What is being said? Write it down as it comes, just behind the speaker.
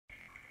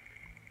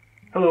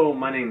Hello,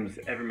 my name is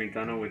Evan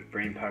McDonough with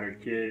Brain Powder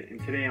Kid, and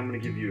today I'm going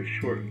to give you a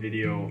short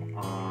video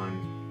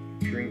on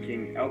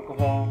drinking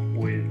alcohol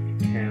with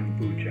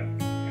kombucha.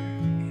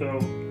 So,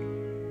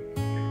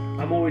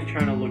 I'm always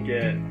trying to look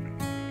at,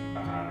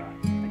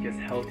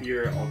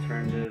 healthier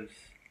alternatives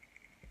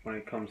when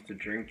it comes to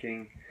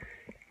drinking,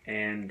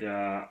 and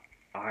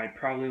I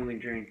probably only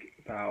drink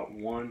about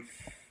once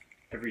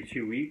every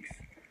 2 weeks,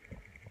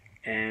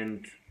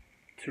 and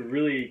to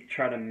really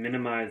try to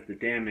minimize the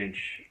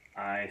damage,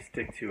 I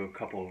stick to a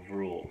couple of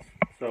rules.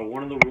 So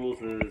one of the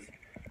rules is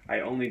I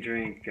only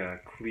drink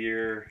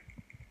clear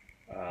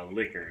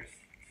liquors.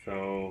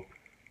 So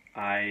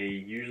I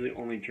usually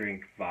only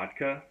drink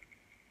vodka,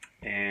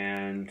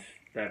 and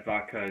that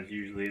vodka is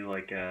usually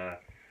like a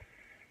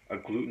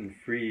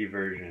gluten-free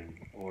version,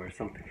 or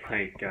something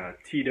like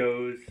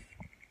Tito's,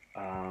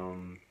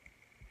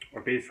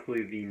 or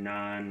basically the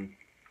non-wheat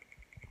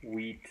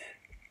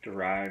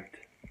derived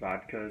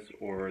vodkas,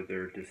 or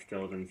they're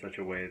distilled in such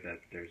a way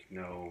that there's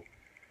no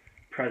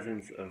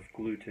presence of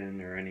gluten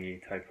or any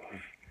type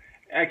of,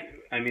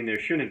 I mean, there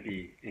shouldn't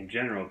be in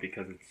general,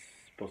 because it's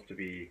supposed to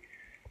be,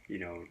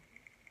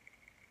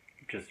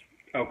 just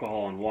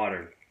alcohol and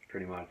water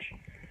pretty much.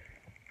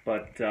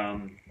 But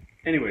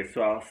anyway,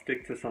 so I'll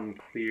stick to some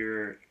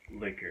clear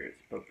liquors,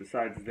 but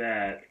besides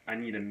that I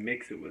need to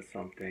mix it with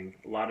something.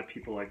 A lot of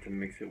people like to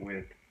mix it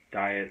with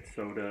diet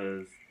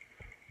sodas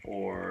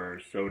or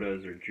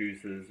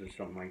juices or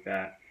something like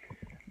that,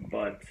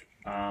 but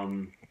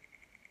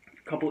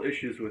a couple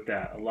issues with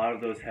that. A lot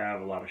of those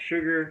have a lot of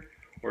sugar,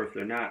 or if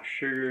they're not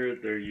sugar,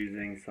 they're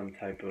using some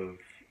type of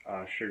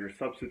sugar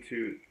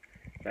substitute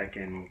that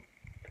can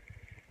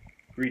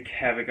wreak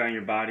havoc on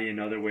your body in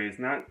other ways.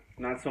 Not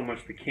so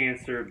much the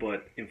cancer,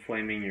 but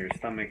inflaming your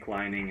stomach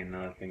lining and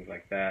other things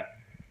like that.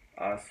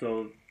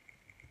 So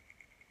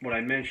what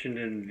I mentioned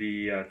in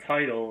the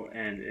title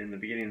and in the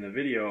beginning of the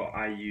video,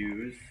 I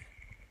use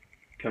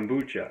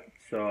kombucha.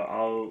 So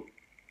I'll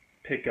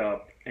pick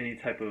up any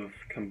type of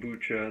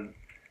kombucha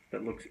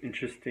that looks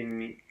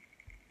interesting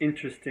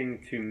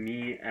to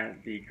me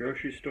at the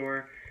grocery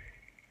store,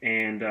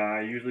 and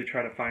I usually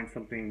try to find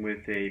something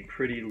with a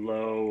pretty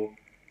low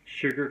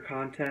sugar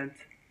content,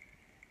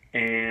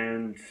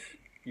 and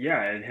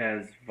yeah, it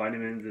has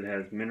vitamins, it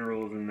has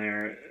minerals in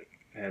there, it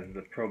has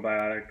the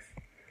probiotics,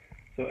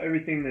 so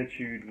everything that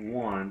you'd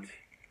want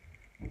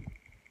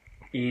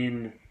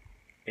in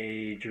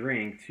a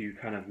drink to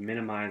kind of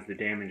minimize the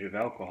damage of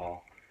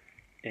alcohol,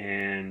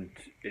 and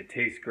it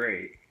tastes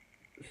great.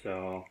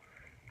 So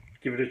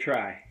give it a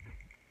try.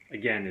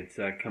 Again, it's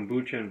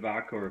kombucha and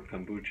vodka, or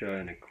kombucha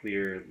and a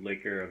clear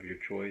liquor of your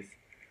choice.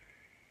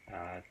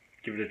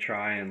 Give it a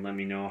try and let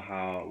me know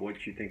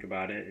what you think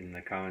about it in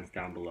the comments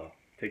down below.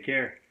 Take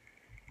care.